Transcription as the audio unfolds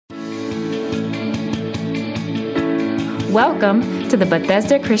Welcome to the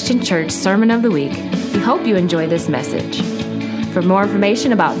Bethesda Christian Church Sermon of the Week. We hope you enjoy this message. For more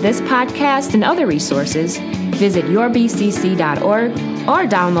information about this podcast and other resources, visit yourbcc.org or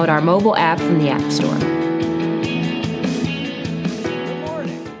download our mobile app from the App Store. Good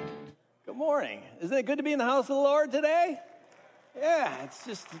morning. Good morning. Isn't it good to be in the house of the Lord today? Yeah,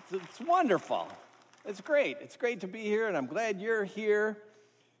 it's wonderful. It's great. It's great to be here, and I'm glad you're here.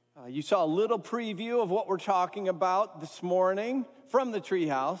 You saw a little preview of what we're talking about this morning from the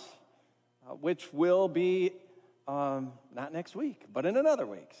Treehouse, which will be not next week, but in another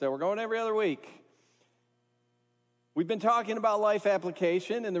week. So we're going every other week. We've been talking about life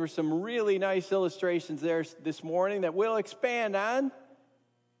application, and there were some really nice illustrations there this morning that we'll expand on.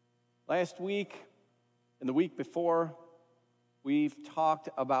 Last week and the week before, we've talked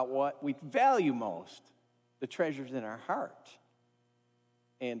about what we value most, the treasures in our heart,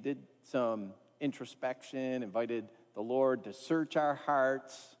 and did some introspection, invited the Lord to search our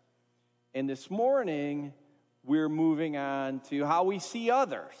hearts. And this morning, we're moving on to how we see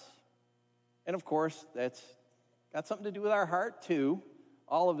others. And of course, that's got something to do with our heart too.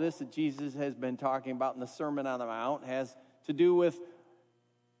 All of this that Jesus has been talking about in the Sermon on the Mount has to do with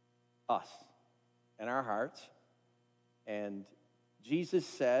us and our hearts. And Jesus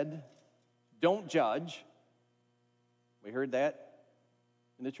said, don't judge. We heard that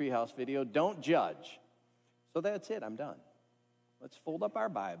in the Treehouse video. Don't judge. So that's it. I'm done. Let's fold up our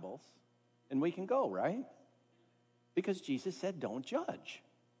Bibles and we can go, right? Because Jesus said, don't judge.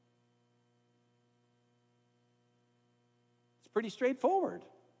 It's pretty straightforward.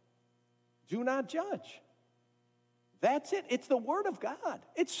 Do not judge. That's it. It's the Word of God.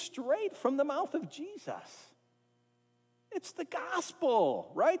 It's straight from the mouth of Jesus. It's the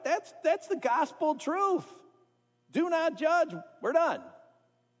gospel, right? That's the gospel truth. Do not judge. We're done.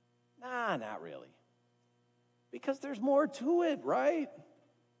 Nah, not really. Because there's more to it, right?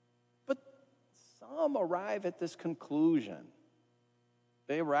 But some arrive at this conclusion.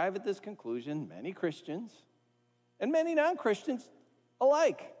 They arrive at this conclusion, many Christians and many non-Christians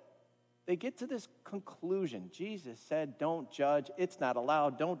alike. They get to this conclusion. Jesus said, don't judge. It's not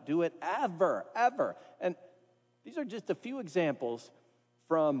allowed. Don't do it ever, ever. And these are just a few examples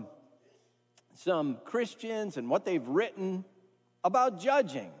from some Christians and what they've written about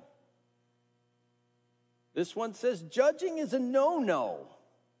judging. This one says, judging is a no-no.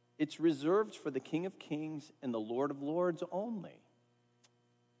 It's reserved for the King of Kings and the Lord of Lords only.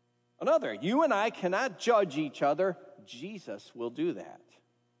 Another, you and I cannot judge each other. Jesus will do that.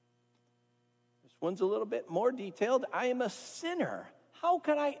 This one's a little bit more detailed. I am a sinner. How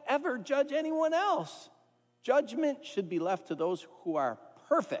could I ever judge anyone else? Judgment should be left to those who are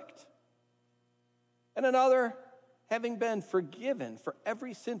perfect. And another, having been forgiven for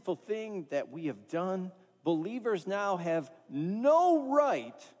every sinful thing that we have done, believers now have no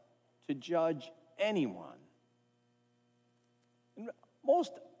right to judge anyone. And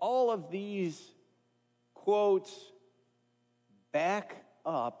most all of these quotes back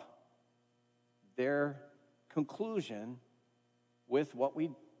up their conclusion with what we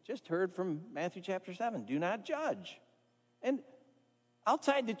just heard from Matthew chapter 7. Do not judge. And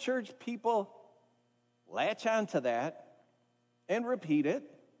outside the church, people latch onto that and repeat it.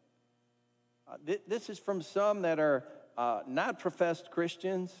 This is from some that are not professed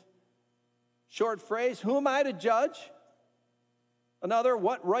Christians. Short phrase, who am I to judge? Another,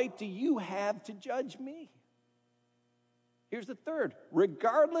 what right do you have to judge me? Here's the third,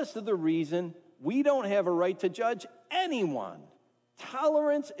 regardless of the reason, we don't have a right to judge anyone.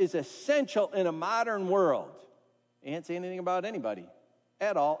 Tolerance is essential in a modern world. You can't say anything about anybody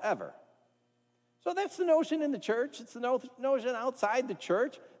at all, ever. So that's the notion in the church. It's the notion outside the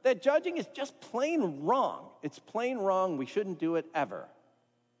church that judging is just plain wrong. It's plain wrong. We shouldn't do it ever.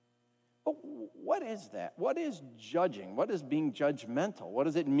 But what is that? What is judging? What is being judgmental? What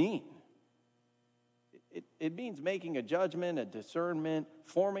does it mean? It means making a judgment, a discernment,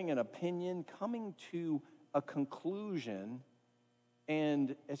 forming an opinion, coming to a conclusion.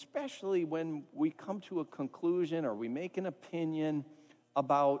 And especially when we come to a conclusion or we make an opinion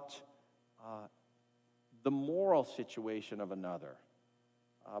about the moral situation of another,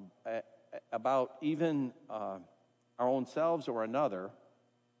 about even our own selves or another,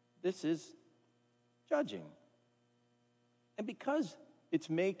 this is judging. And because it's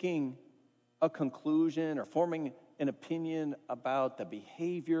making a conclusion or forming an opinion about the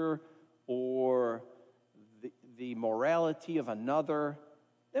behavior or the morality of another,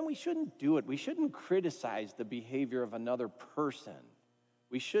 then we shouldn't do it. We shouldn't criticize the behavior of another person.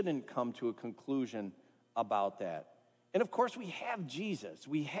 We shouldn't come to a conclusion about that. And of course, we have Jesus.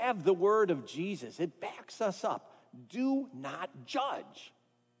 We have the word of Jesus. It backs us up. do not judge.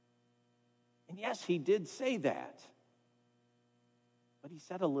 And yes, he did say that. But he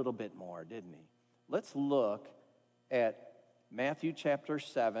said a little bit more, didn't he? Let's look at Matthew chapter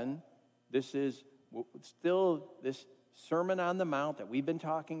 7. This is still this Sermon on the Mount that we've been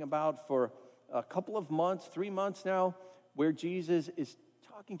talking about for a couple of months, 3 months now, where Jesus is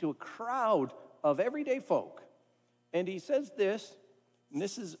talking to a crowd of everyday folk. And he says this, and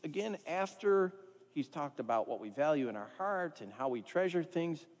this is, again, after he's talked about what we value in our heart and how we treasure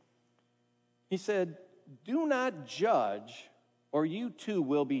things. He said, "Do not judge, or you too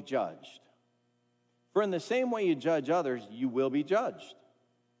will be judged. For in the same way you judge others, you will be judged.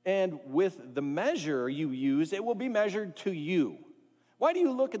 And with the measure you use, it will be measured to you. Why do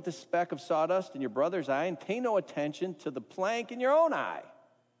you look at the speck of sawdust in your brother's eye and pay no attention to the plank in your own eye?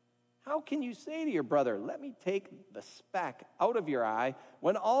 How can you say to your brother, 'Let me take the speck out of your eye,'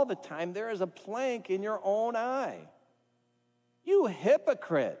 when all the time there is a plank in your own eye? You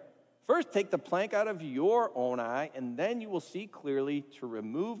hypocrite! First take the plank out of your own eye, and then you will see clearly to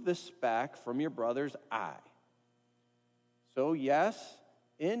remove the speck from your brother's eye." So yes,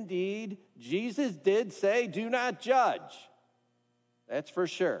 indeed, Jesus did say, "Do not judge." That's for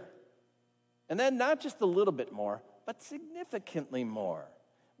sure. And then not just a little bit more, but significantly more.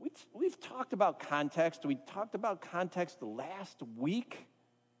 We've talked about context. We talked about context last week.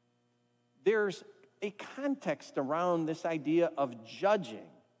 There's a context around this idea of judging.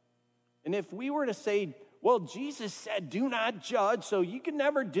 And if we were to say, well, Jesus said, "Do not judge," so you can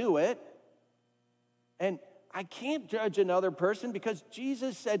never do it, and I can't judge another person because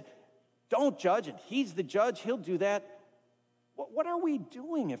Jesus said, "Don't judge," and he's the judge, he'll do that. What are we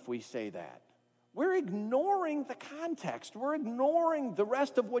doing if we say that? We're ignoring the context. We're ignoring the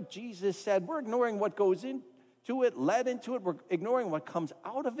rest of what Jesus said. We're ignoring what goes into it, led into it. We're ignoring what comes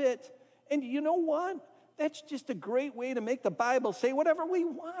out of it. And you know what? That's just a great way to make the Bible say whatever we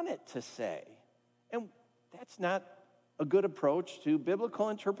want it to say. And that's not a good approach to biblical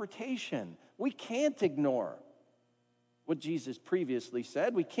interpretation. We can't ignore what Jesus previously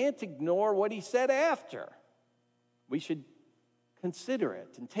said. We can't ignore what he said after. We should consider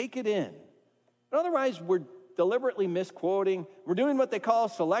it and take it in. Otherwise, we're deliberately misquoting. We're doing what they call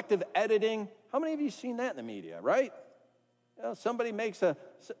selective editing. How many of you have seen that in the media, right? You know, somebody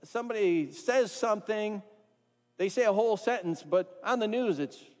says something, they say a whole sentence, but on the news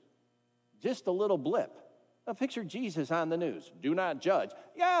it's just a little blip. Now picture Jesus on the news. "Do not judge."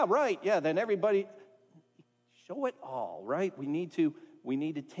 Yeah, right. Yeah, then everybody show it all, right? We need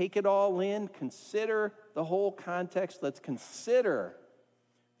to take it all in, consider the whole context. Let's consider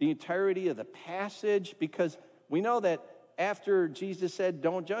the entirety of the passage, because we know that after Jesus said,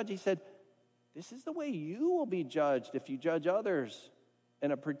 "Don't judge," he said, "This is the way you will be judged if you judge others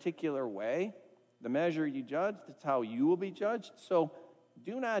in a particular way. The measure you judge, that's how you will be judged." So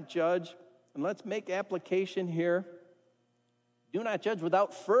do not judge. And let's make application here. Do not judge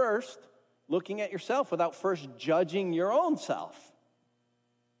without first looking at yourself, without first judging your own self.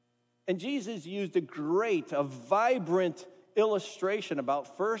 And Jesus used a vibrant illustration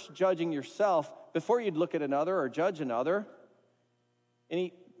about first judging yourself before you'd look at another or judge another. And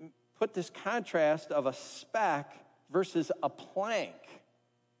he put this contrast of a speck versus a plank.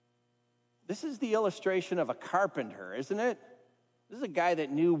 This is the illustration of a carpenter, isn't it? This is a guy that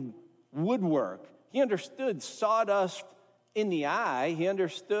knew woodwork. He understood sawdust in the eye. He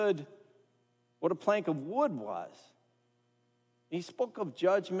understood what a plank of wood was. He spoke of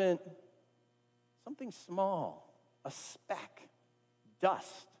judgment, something small, a speck,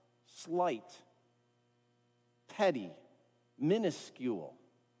 dust, slight, petty, minuscule,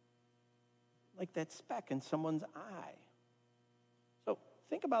 like that speck in someone's eye. So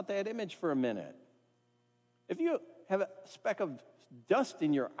think about that image for a minute. If you have a speck of dust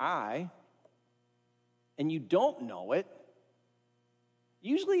in your eye and you don't know it,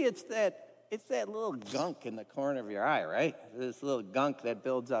 usually it's that little gunk in the corner of your eye, right? This little gunk that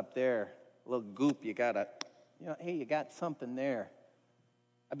builds up there, a little goop. You got something there.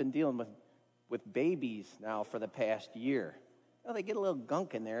 I've been dealing with babies now for the past year. They get a little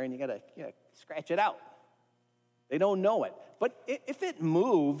gunk in there, and you gotta scratch it out. They don't know it. But if it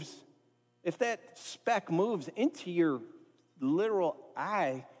moves, if that speck moves into your literal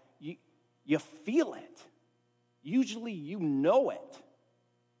eye, you feel it. Usually you know it.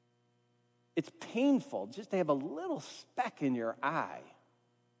 It's painful just to have a little speck in your eye.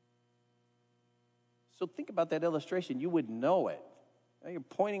 So think about that illustration. You would know it. Now you're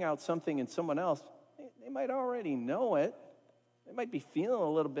pointing out something in someone else. They might already know it. They might be feeling a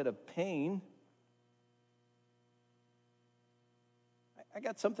little bit of pain. I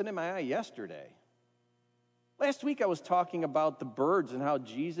got something in my eye yesterday. Last week I was talking about the birds and how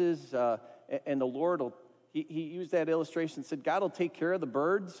Jesus and the Lord, he used that illustration and said, God will take care of the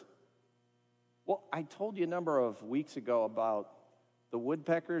birds. Well, I told you a number of weeks ago about the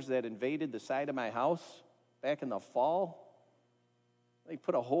woodpeckers that invaded the side of my house back in the fall. They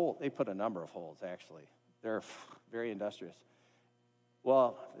put a number of holes, actually. They're very industrious.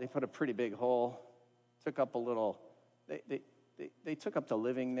 Well, they put a pretty big hole, took up a little, they took up the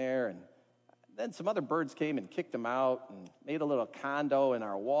living there, and then some other birds came and kicked them out and made a little condo in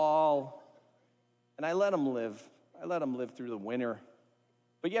our wall, and I let them live. I let them live through the winter.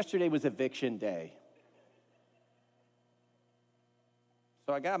 But yesterday was eviction day.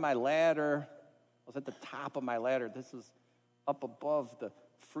 So I got my ladder. I was at the top of my ladder. This was up above the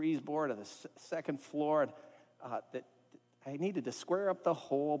freeze board of the second floor. And, I needed to square up the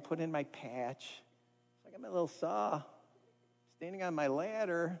hole, put in my patch. So I got my little saw, standing on my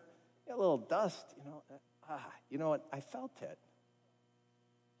ladder. Got a little dust, you know what? I felt it.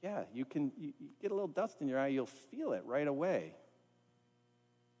 Yeah, you get a little dust in your eye, you'll feel it right away.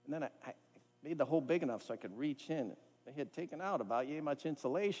 And then I made the hole big enough so I could reach in. They had taken out about yay much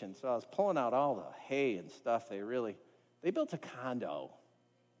insulation, so I was pulling out all the hay and stuff. They built a condo.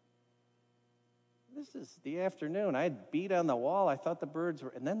 This is the afternoon. I had beat on the wall. I thought the birds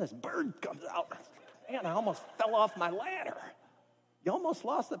were, and then this bird comes out. Man, I almost fell off my ladder. You almost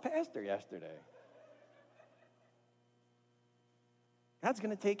lost the pastor yesterday. God's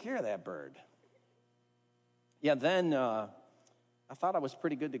going to take care of that bird. Yeah, then I thought I was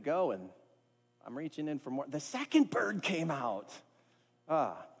pretty good to go, and I'm reaching in for more. The second bird came out.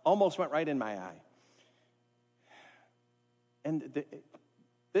 Almost went right in my eye. And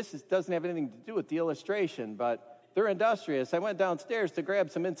this doesn't have anything to do with the illustration, but they're industrious. I went downstairs to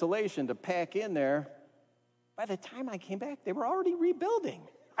grab some insulation to pack in there. By the time I came back, they were already rebuilding.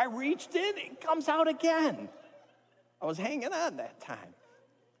 I reached in, it comes out again. I was hanging on that time.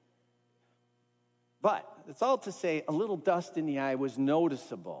 But it's all to say, a little dust in the eye was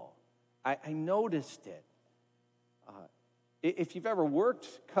noticeable. I noticed it. If you've ever worked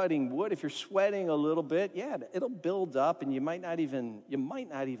cutting wood, if you're sweating a little bit, yeah, it'll build up, and you might not even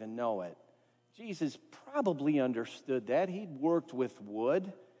know it. Jesus probably understood that. He'd worked with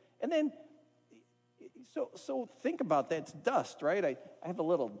wood, and then so think about that. It's dust, right? I have a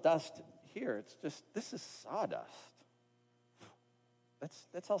little dust here. It's just, this is sawdust.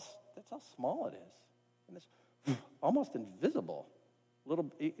 That's how small it is, and it's almost invisible. A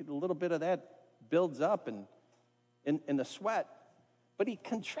little bit of that builds up and in the sweat. But he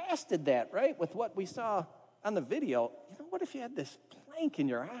contrasted that, right, with what we saw on the video. What if you had this plank in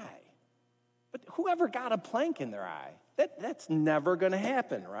your eye? But whoever got a plank in their eye? That's never going to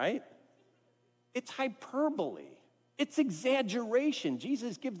happen, right? It's hyperbole. It's exaggeration.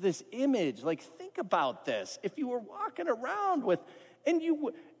 Jesus gives this image. Like, think about this. If you were walking around and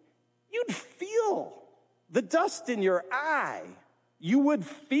you'd feel the dust in your eye. You would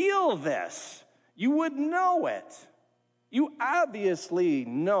feel this. You would know it. You obviously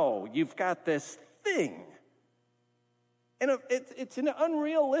know you've got this thing. And it's an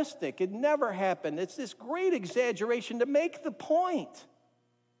unrealistic. It never happened. It's this great exaggeration to make the point.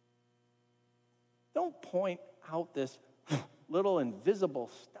 Don't point out this little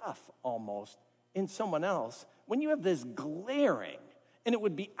invisible stuff almost in someone else when you have this glaring, and it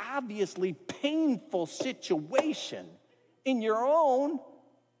would be obviously painful situation in your own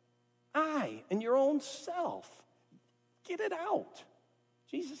eye, in your own self. Get it out.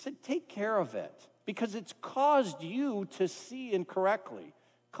 Jesus said, take care of it, because it's caused you to see incorrectly.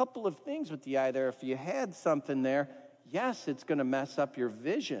 A couple of things with the eye there. If you had something there, yes, it's going to mess up your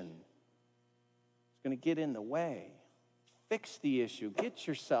vision. It's going to get in the way. Fix the issue. Get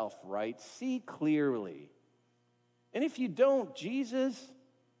yourself right. See clearly. And if you don't, Jesus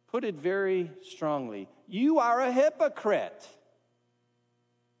put it very strongly. You are a hypocrite.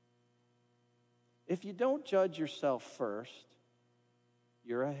 If you don't judge yourself first,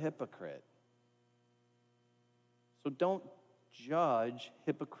 you're a hypocrite. So don't judge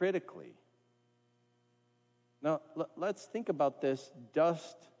hypocritically. Now, let's think about this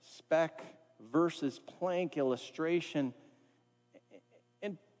dust speck versus plank illustration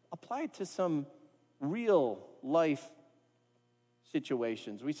and apply it to some real life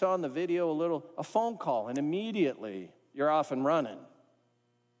situations. We saw in the video a phone call, and immediately you're off and running.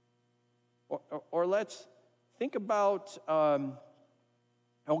 Or let's think about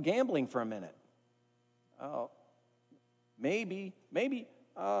gambling for a minute. Maybe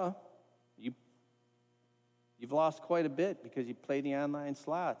you've lost quite a bit because you play the online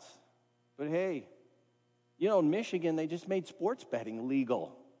slots. But hey, in Michigan, they just made sports betting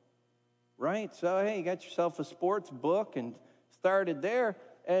legal. right? So, hey, you got yourself a sports book and started there,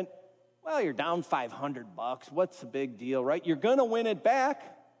 and, well, you're down $500. What's the big deal, right? You're going to win it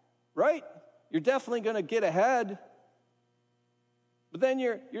back, right? You're definitely going to get ahead. But then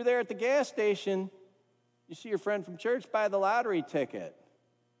you're there at the gas station. You see your friend from church buy the lottery ticket.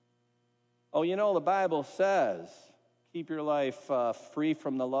 Oh, you know, the Bible says, keep your life free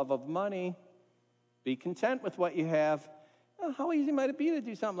from the love of money. Be content with what you have. Well, how easy might it be to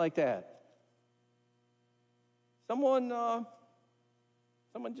do something like that? Someone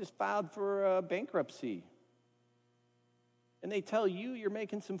just filed for bankruptcy. And they tell you you're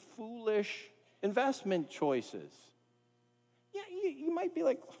making some foolish investment choices. Yeah, you might be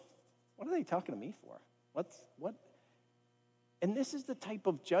like, what are they talking to me for? What? And this is the type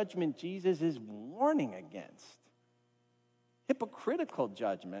of judgment Jesus is warning against. Hypocritical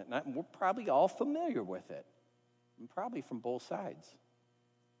judgment, and we're probably all familiar with it, and probably from both sides.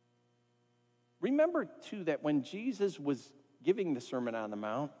 Remember, too, that when Jesus was giving the Sermon on the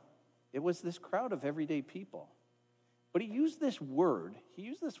Mount, it was this crowd of everyday people. But he used this word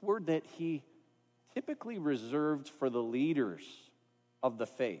that he typically reserved for the leaders of the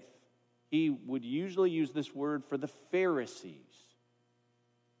faith. He would usually use this word for the Pharisees.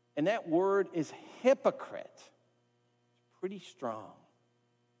 And that word is hypocrite. It's pretty strong.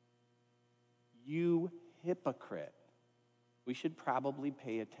 You hypocrite. We should probably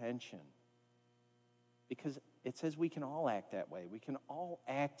pay attention. Because it says we can all act that way. We can all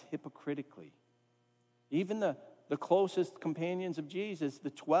act hypocritically. Even the closest companions of Jesus, the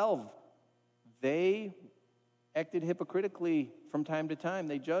 12, they acted hypocritically from time to time.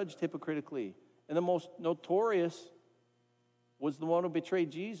 They judged hypocritically. And the most notorious was the one who betrayed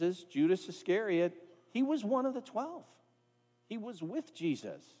Jesus, Judas Iscariot. He was one of the 12. He was with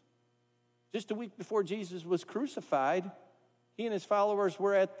Jesus. Just a week before Jesus was crucified, he and his followers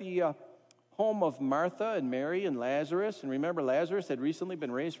were at the home of Martha and Mary and Lazarus. And remember, Lazarus had recently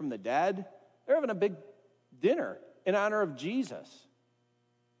been raised from the dead. They're having a big dinner in honor of Jesus.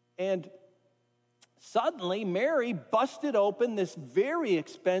 And suddenly, Mary busted open this very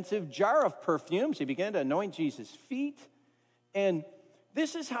expensive jar of perfume. She began to anoint Jesus' feet. And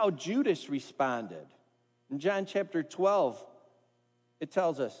this is how Judas responded. In John chapter 12, it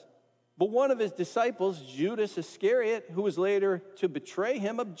tells us, but one of his disciples, Judas Iscariot, who was later to betray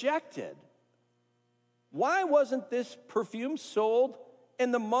him, objected. Why wasn't this perfume sold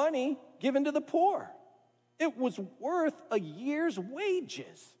and the money given to the poor? It was worth a year's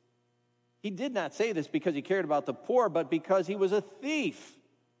wages. He did not say this because he cared about the poor, but because he was a thief.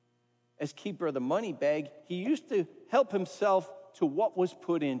 As keeper of the money bag, he used to help himself to what was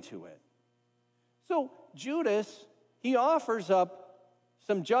put into it. So Judas, he offers up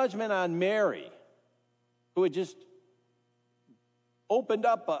some judgment on Mary, who had just opened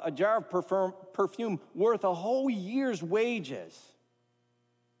up a jar of perfume worth a whole year's wages.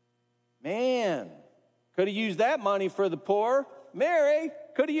 Man, could have used that money for the poor. Mary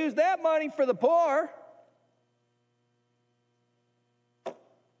could have used that money for the poor.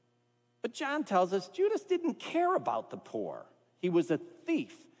 But John tells us Judas didn't care about the poor. He was a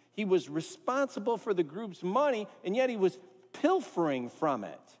thief. He was responsible for the group's money, and yet he was pilfering from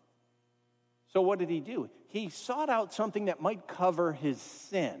it. So what did he do? He sought out something that might cover his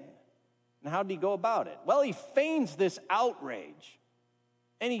sin. And how did he go about it? Well, he feigns this outrage.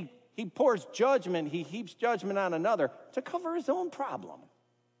 And he pours judgment, he heaps judgment on another to cover his own problem.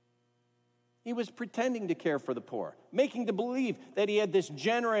 He was pretending to care for the poor, making to believe that he had this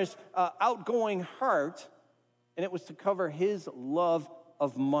generous, outgoing heart, and it was to cover his love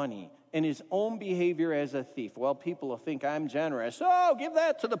of money and his own behavior as a thief. Well, people will think I'm generous. Oh, give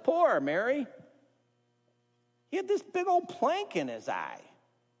that to the poor, Mary. He had this big old plank in his eye,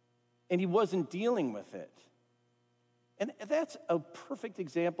 and he wasn't dealing with it. And that's a perfect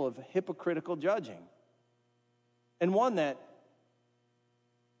example of hypocritical judging, and one that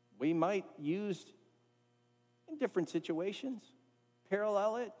we might use in different situations,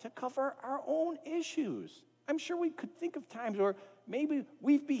 parallel it to cover our own issues. I'm sure we could think of times where maybe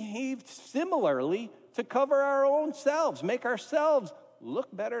we've behaved similarly to cover our own selves, make ourselves look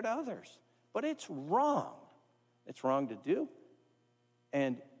better to others. But it's wrong. It's wrong to do.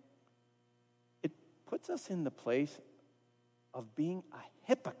 And it puts us in the place of being a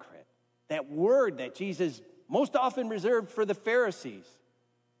hypocrite. That word that Jesus most often reserved for the Pharisees.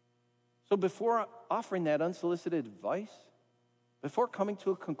 So before offering that unsolicited advice, before coming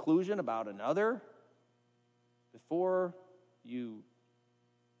to a conclusion about another, before you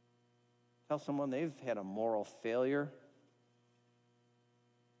tell someone they've had a moral failure,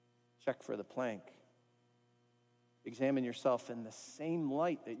 check for the plank. Examine yourself in the same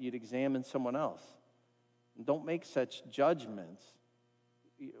light that you'd examine someone else. And don't make such judgments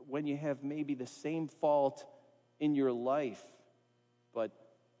when you have maybe the same fault in your life, but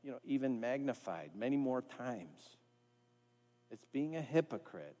even magnified many more times. It's being a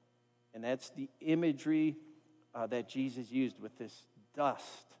hypocrite. And that's the imagery that Jesus used with this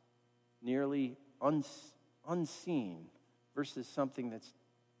dust, nearly unseen, versus something that's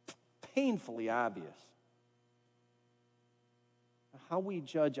painfully obvious. How we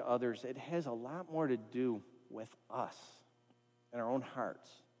judge others, it has a lot more to do with us and our own hearts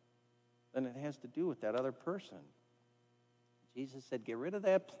than it has to do with that other person. Jesus said, get rid of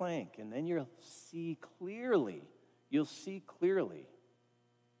that plank, and then you'll see clearly. You'll see clearly.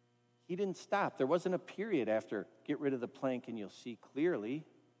 He didn't stop. There wasn't a period after get rid of the plank and you'll see clearly.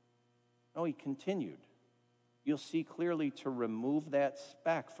 No, he continued. You'll see clearly to remove that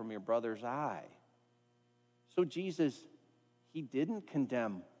speck from your brother's eye. So Jesus, he didn't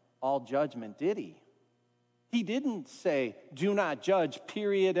condemn all judgment, did he? He didn't say, do not judge,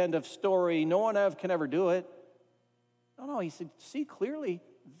 period, end of story. No one can ever do it. No, he said, see clearly,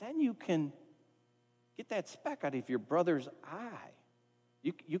 then you can get that speck out of your brother's eye.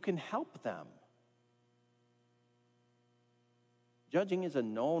 You can help them. Judging is a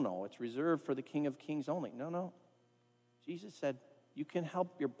no-no. It's reserved for the King of Kings only. No. Jesus said, you can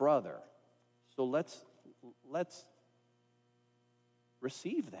help your brother. So let's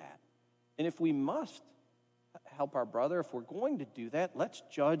receive that. And if we must help our brother, if we're going to do that, let's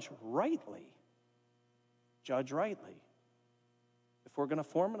judge rightly. Judge rightly. If we're going to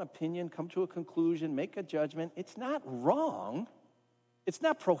form an opinion, come to a conclusion, make a judgment, it's not wrong. It's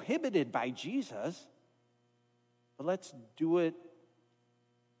not prohibited by Jesus. But let's do it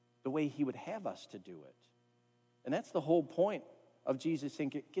the way he would have us to do it. And that's the whole point of Jesus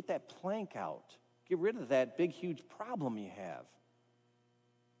saying, get that plank out. Get rid of that big, huge problem you have.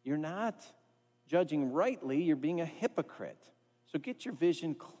 You're not judging rightly. You're being a hypocrite. So get your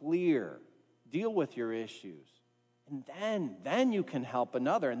vision clear. Deal with your issues. And then you can help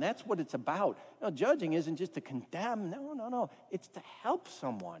another. And that's what it's about. No, judging isn't just to condemn. No. It's to help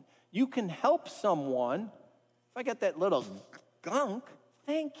someone. You can help someone. If I got that little gunk,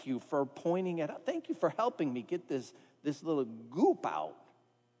 thank you for pointing it out. Thank you for helping me get this little goop out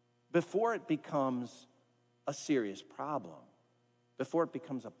before it becomes a serious problem. Before it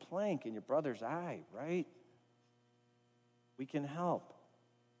becomes a plank in your brother's eye, right? We can help.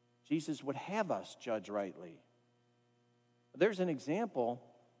 Jesus would have us judge rightly. There's an example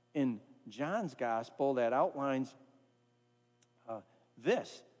in John's gospel that outlines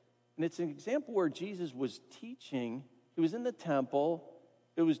this. And it's an example where Jesus was teaching. He was in the temple.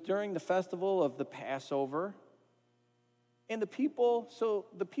 It was during the festival of the Passover. And the people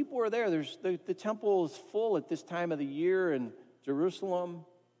were there. The temple is full at this time of the year in Jerusalem.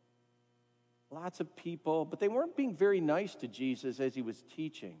 Lots of people. But they weren't being very nice to Jesus as he was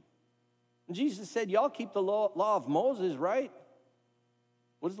teaching. And Jesus said, y'all keep the law of Moses, right?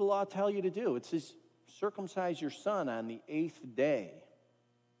 What does the law tell you to do? It says, circumcise your son on the 8th day.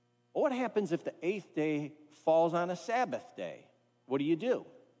 Well, what happens if the 8th day falls on a Sabbath day? What do?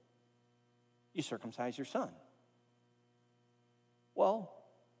 You circumcise your son. Well,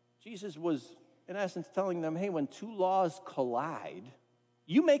 Jesus was, in essence, telling them, hey, when two laws collide,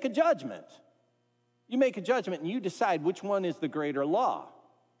 you make a judgment. You make a judgment, and you decide which one is the greater law.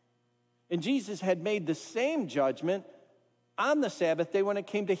 And Jesus had made the same judgment on the Sabbath day when it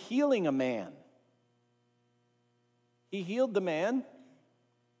came to healing a man. He healed the man,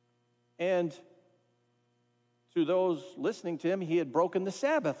 and to those listening to him, he had broken the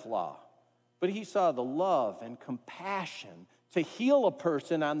Sabbath law. But he saw the love and compassion to heal a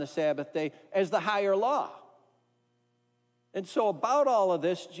person on the Sabbath day as the higher law. And so about all of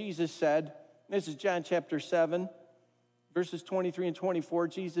this, Jesus said, this is John chapter 7, verses 23 and 24,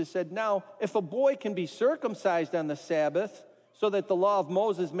 Jesus said, now, if a boy can be circumcised on the Sabbath so that the law of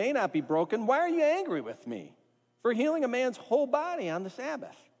Moses may not be broken, why are you angry with me for healing a man's whole body on the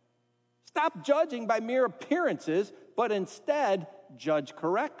Sabbath? Stop judging by mere appearances, but instead judge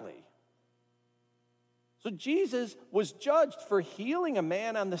correctly. So Jesus was judged for healing a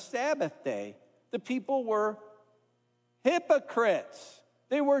man on the Sabbath day. The people were hypocrites.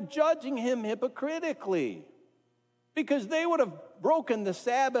 They were judging him hypocritically because they would have broken the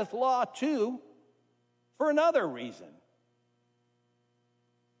Sabbath law too for another reason,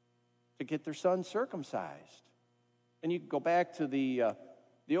 to get their son circumcised. And you can go back to the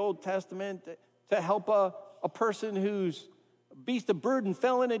Old Testament to help a person whose beast of burden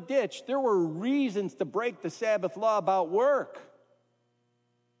fell in a ditch. There were reasons to break the Sabbath law about work.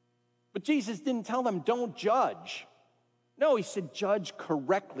 But Jesus didn't tell them, don't judge. No, he said judge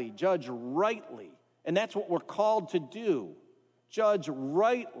correctly, judge rightly. And that's what we're called to do, judge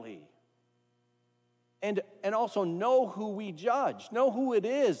rightly. And also know who we judge, know who it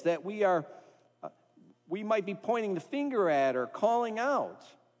is that we might be pointing the finger at or calling out.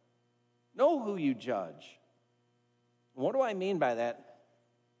 Know who you judge. What do I mean by that?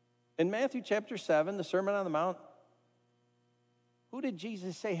 In Matthew chapter 7, the Sermon on the Mount, who did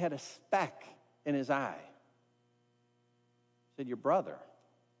Jesus say had a speck in his eye? He said, your brother.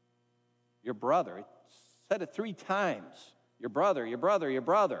 Your brother. He said it 3 times. Your brother, your brother, your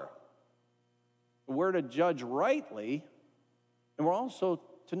brother. We're to judge rightly, and we're also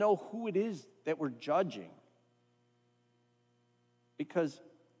to know who it is that we're judging. Because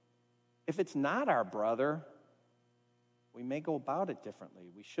if it's not our brother, we may go about it differently.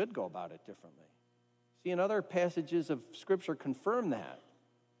 We should go about it differently. See, and other passages of Scripture confirm that.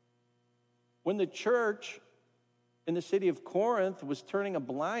 When the church in the city of Corinth was turning a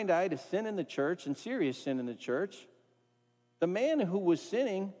blind eye to sin in the church and serious sin in the church, the man who was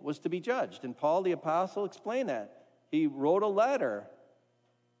sinning was to be judged. And Paul the apostle explained that. He wrote a letter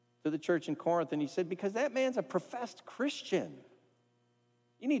to the church in Corinth, and he said, because that man's a professed Christian,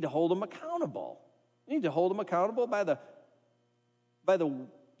 you need to hold him accountable. You need to hold him accountable by the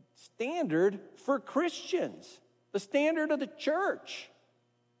standard for Christians, the standard of the church.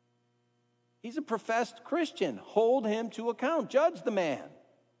 He's a professed Christian. Hold him to account. Judge the man.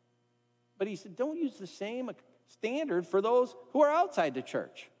 But he said, don't use the same standard for those who are outside the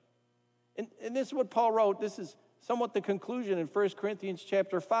church. And this is what Paul wrote. This is somewhat the conclusion in 1 Corinthians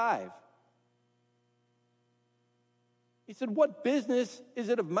chapter 5. He said, what business is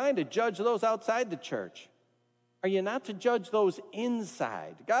it of mine to judge those outside the church? Are you not to judge those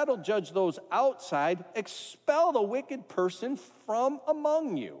inside? God will judge those outside. Expel the wicked person from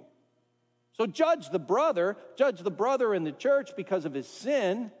among you. So judge the brother in the church because of his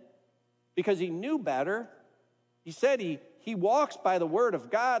sin, because he knew better. He said he walks by the word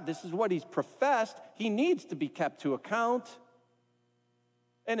of God. This is what he's professed. He needs to be kept to account.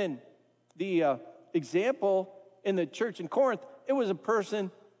 And in the example in the church in Corinth, it was a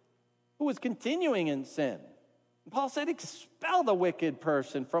person who was continuing in sin. And Paul said, expel the wicked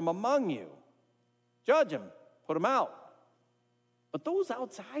person from among you. Judge him. Put him out. But those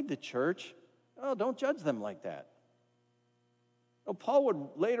outside the church, don't judge them like that. No, Paul would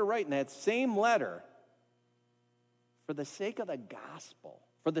later write in that same letter, for the sake of the gospel,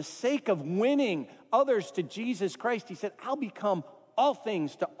 for the sake of winning others to Jesus Christ, he said, I'll become all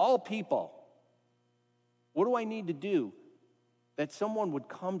things to all people. What do I need to do that someone would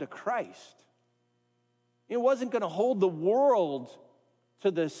come to Christ? He wasn't going to hold the world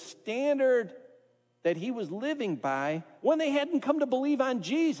to the standard that he was living by when they hadn't come to believe on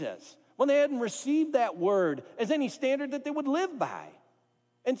Jesus, when they hadn't received that word as any standard that they would live by.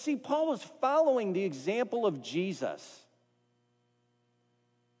 And see, Paul was following the example of Jesus.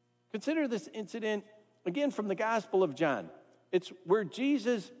 Consider this incident, again, from the Gospel of John. It's where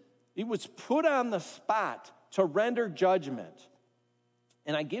Jesus, he was put on the spot to render judgment.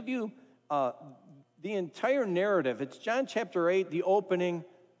 And I give you the entire narrative. It's John chapter 8, the opening,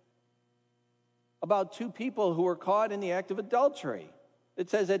 about 2 people who were caught in the act of adultery. It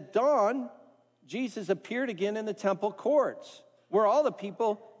says, at dawn, Jesus appeared again in the temple courts, where all the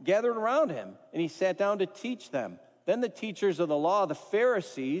people gathered around him, and he sat down to teach them. Then the teachers of the law, the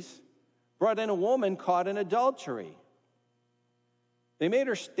Pharisees, brought in a woman caught in adultery. They made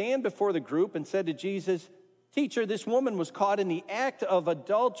her stand before the group and said to Jesus, Teacher, this woman was caught in the act of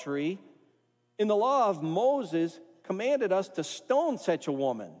adultery. In the law of Moses, commanded us to stone such a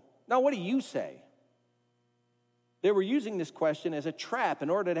woman. Now, what do you say? They were using this question as a trap in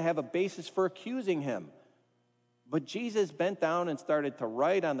order to have a basis for accusing him. But Jesus bent down and started to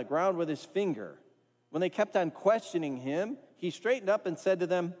write on the ground with his finger. When they kept on questioning him, he straightened up and said to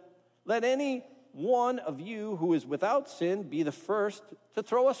them, Let any one of you who is without sin be the first to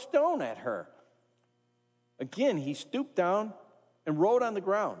throw a stone at her. Again, he stooped down and wrote on the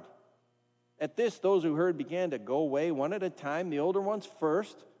ground. At this, those who heard began to go away one at a time, the older ones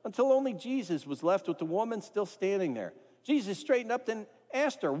first, until only Jesus was left with the woman still standing there. Jesus straightened up and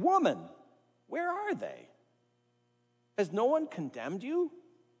asked her, Woman, where are they? Has no one condemned you?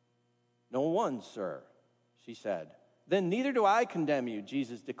 No one, sir, she said. Then neither do I condemn you,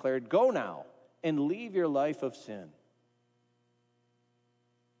 Jesus declared. Go now and leave your life of sin.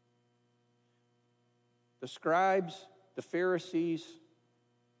 The scribes, the Pharisees,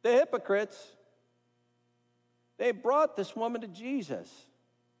 the hypocrites, they brought this woman to Jesus.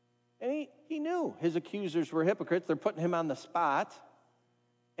 And he knew his accusers were hypocrites. They're putting him on the spot.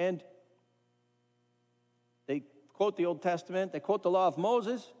 And they, of quote the Old Testament, they quote the law of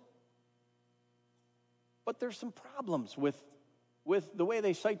Moses, but there's some problems with the way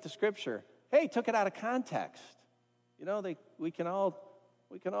they cite the Scripture. Hey, took it out of context. You know, we can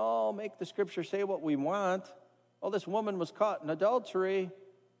all make the Scripture say what we want. Oh, this woman was caught in adultery.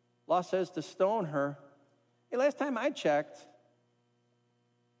 Law says to stone her. Hey, last time I checked,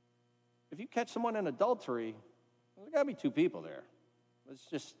 if you catch someone in adultery, there's got to be two people there.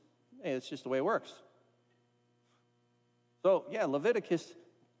 It's just the way it works. So, yeah, Leviticus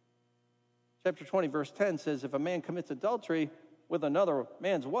chapter 20, verse 10 says, if a man commits adultery with another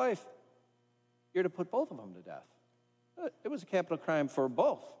man's wife, you're to put both of them to death. It was a capital crime for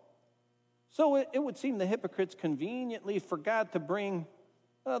both. So it would seem the hypocrites conveniently forgot to bring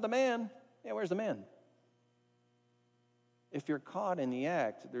the man. Yeah, where's the man? If you're caught in the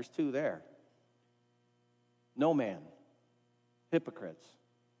act, there's two there. No man. Hypocrites.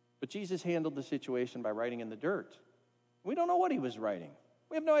 But Jesus handled the situation by writing in the dirt. We don't know what he was writing.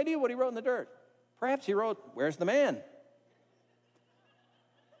 We have no idea what he wrote in the dirt. Perhaps he wrote, where's the man?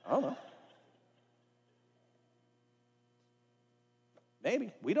 I don't know.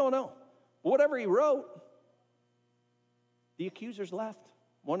 Maybe. We don't know. But whatever he wrote, the accusers left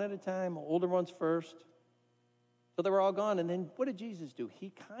one at a time, older ones first. So they were all gone. And then what did Jesus do?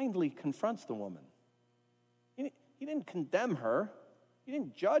 He kindly confronts the woman. He didn't condemn her. He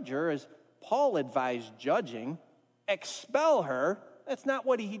didn't judge her as Paul advised judging. Expel her. That's not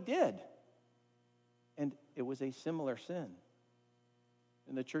what he did. And it was a similar sin.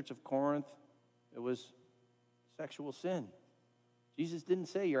 In the church of Corinth, it was sexual sin. Jesus didn't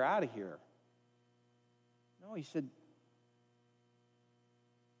say, you're out of here. No, he said,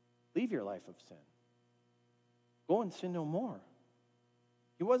 leave your life of sin. Go and sin no more.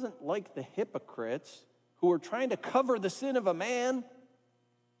 He wasn't like the hypocrites who were trying to cover the sin of a man.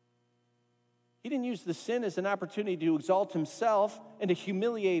 He didn't use the sin as an opportunity to exalt himself and to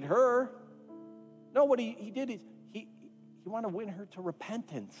humiliate her. No, what he did is he wanted to win her to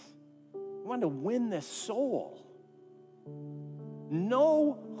repentance. He wanted to win this soul.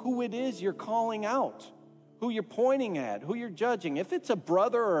 Know who it is you're calling out, who you're pointing at, who you're judging. If it's a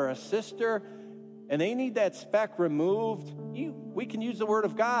brother or a sister and they need that speck removed, we can use the Word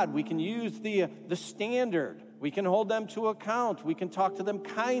of God. We can use the standard. We can hold them to account. We can talk to them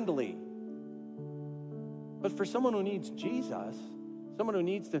kindly. But for someone who needs Jesus, someone who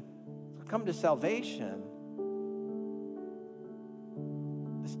needs to come to salvation,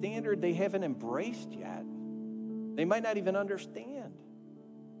 the standard they haven't embraced yet, they might not even understand.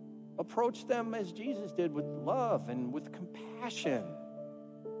 Approach them as Jesus did, with love and with compassion,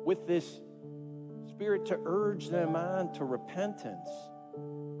 with this spirit to urge them on to repentance.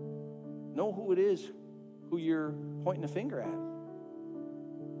 Know who it is who you're pointing a finger at.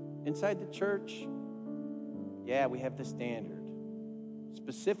 Inside the church, yeah, we have the standard.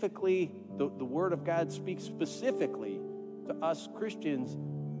 Specifically, the Word of God speaks specifically to us Christians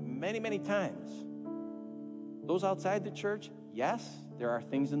many, many times. Those outside the church, yes, there are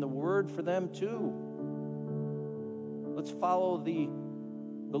things in the Word for them too. Let's follow the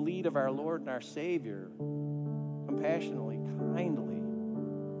lead of our Lord and our Savior, compassionately, kindly,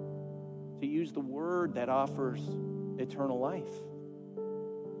 to use the Word that offers eternal life,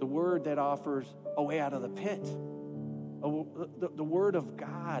 the Word that offers a way out of the pit, the Word of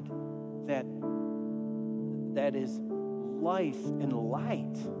God that is life and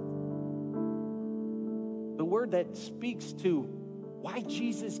light. The Word that speaks to why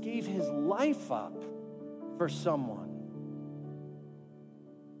Jesus gave his life up for someone.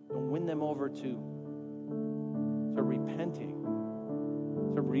 And win them over to repenting,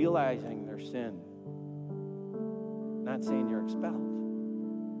 to realizing their sin. Not saying you're expelled.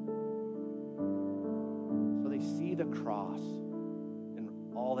 So they see the cross and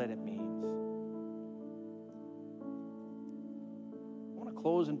all that it means. I want to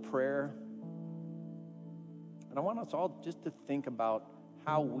close in prayer. And I want us all just to think about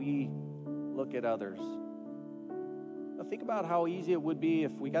how we look at others. Now think about how easy it would be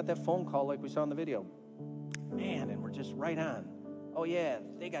if we got that phone call like we saw in the video. Man, and we're just right on. Oh yeah,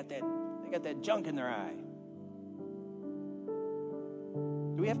 they got that junk in their eye.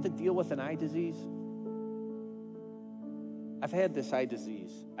 Do we have to deal with an eye disease? I've had this eye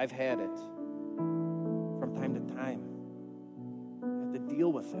disease. I've had it from time to time. I have to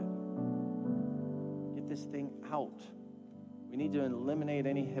deal with it. This thing out. We need to eliminate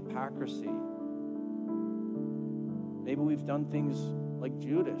any hypocrisy. Maybe we've done things like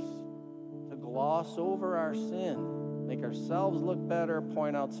Judas to gloss over our sin, make ourselves look better,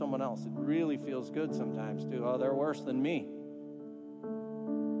 point out someone else. It really feels good sometimes too. Oh, they're worse than me.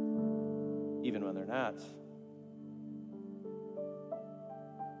 Even when they're not.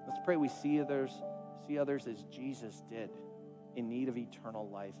 pray we see others as Jesus did, in need of eternal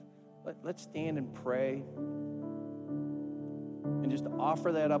life. Let's stand and pray and just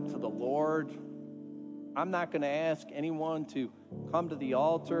offer that up to the Lord. I'm not going to ask anyone to come to the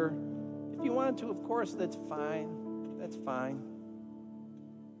altar. If you want to, of course, that's fine. That's fine.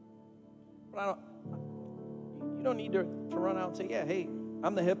 But you don't need to run out and say, yeah, hey,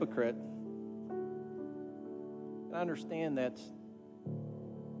 I'm the hypocrite. And I understand that's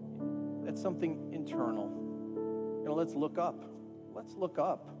something internal. Let's look up. Let's look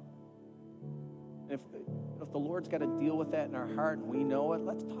up. And if the Lord's got to deal with that in our heart and we know it,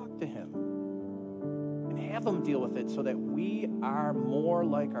 let's talk to him and have him deal with it so that we are more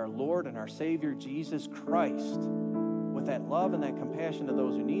like our Lord and our Savior, Jesus Christ, with that love and that compassion to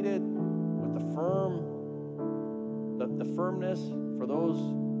those who need it, with the firmness for those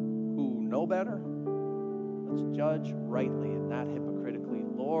who know better. Let's judge rightly and not hypocritically.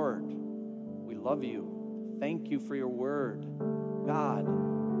 Lord, we love you. Thank you for your word. God,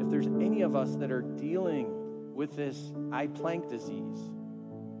 if there's any of us that are dealing with this eye plank disease,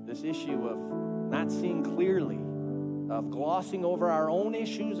 this issue of not seeing clearly, of glossing over our own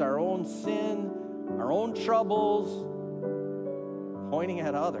issues, our own sin, our own troubles, pointing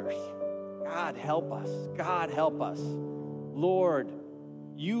at others, God, help us. God, help us. Lord,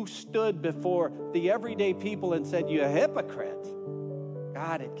 you stood before the everyday people and said, you're a hypocrite.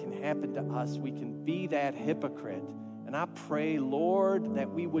 God, it can happen to us. We can be that hypocrite. And I pray, Lord, that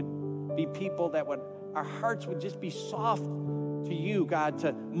we would be people that our hearts would just be soft to you, God,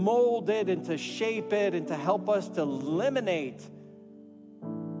 to mold it and to shape it and to help us to eliminate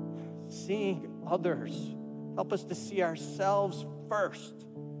seeing others. Help us to see ourselves first.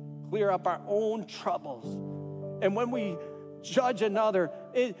 Clear up our own troubles. And when we judge another,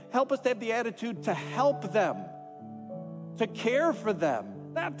 help us to have the attitude to help them, to care for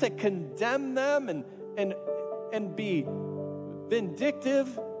them, not to condemn them and be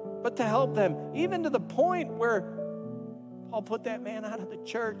vindictive, but to help them, even to the point where Paul put that man out of the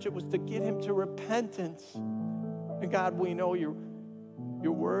church. It was to get him to repentance. And God, we know your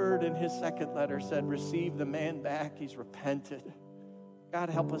word in his second letter said, receive the man back. He's repented. God,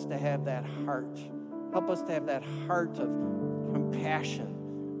 help us to have that heart. Help us to have that heart of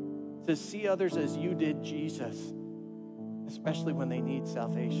compassion, to see others as you did, Jesus, especially when they need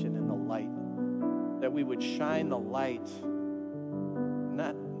salvation in the light, that we would shine the light,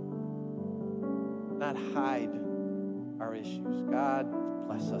 not hide our issues. God,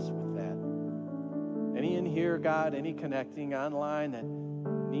 bless us with that. Any in here, God, any connecting online that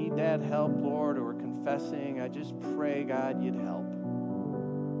need that help, Lord, or confessing, I just pray, God, you'd help.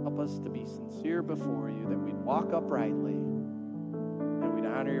 Help us to be sincere before you, that we'd walk uprightly and we'd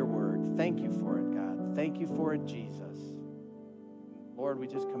honor your word. Thank you for it, God. Thank you for it, Jesus. Lord, we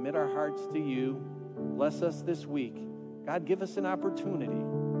just commit our hearts to you. Bless us this week. God, give us an opportunity.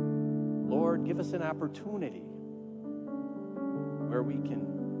 Lord, give us an opportunity where we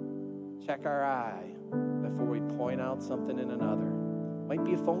can check our eye before we point out something in another. Might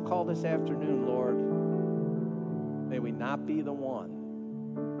be a phone call this afternoon, Lord. May we not be the one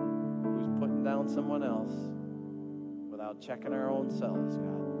who's putting down someone else without checking our own selves,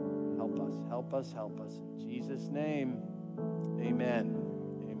 God. Help us, help us, help us. In Jesus' name, amen.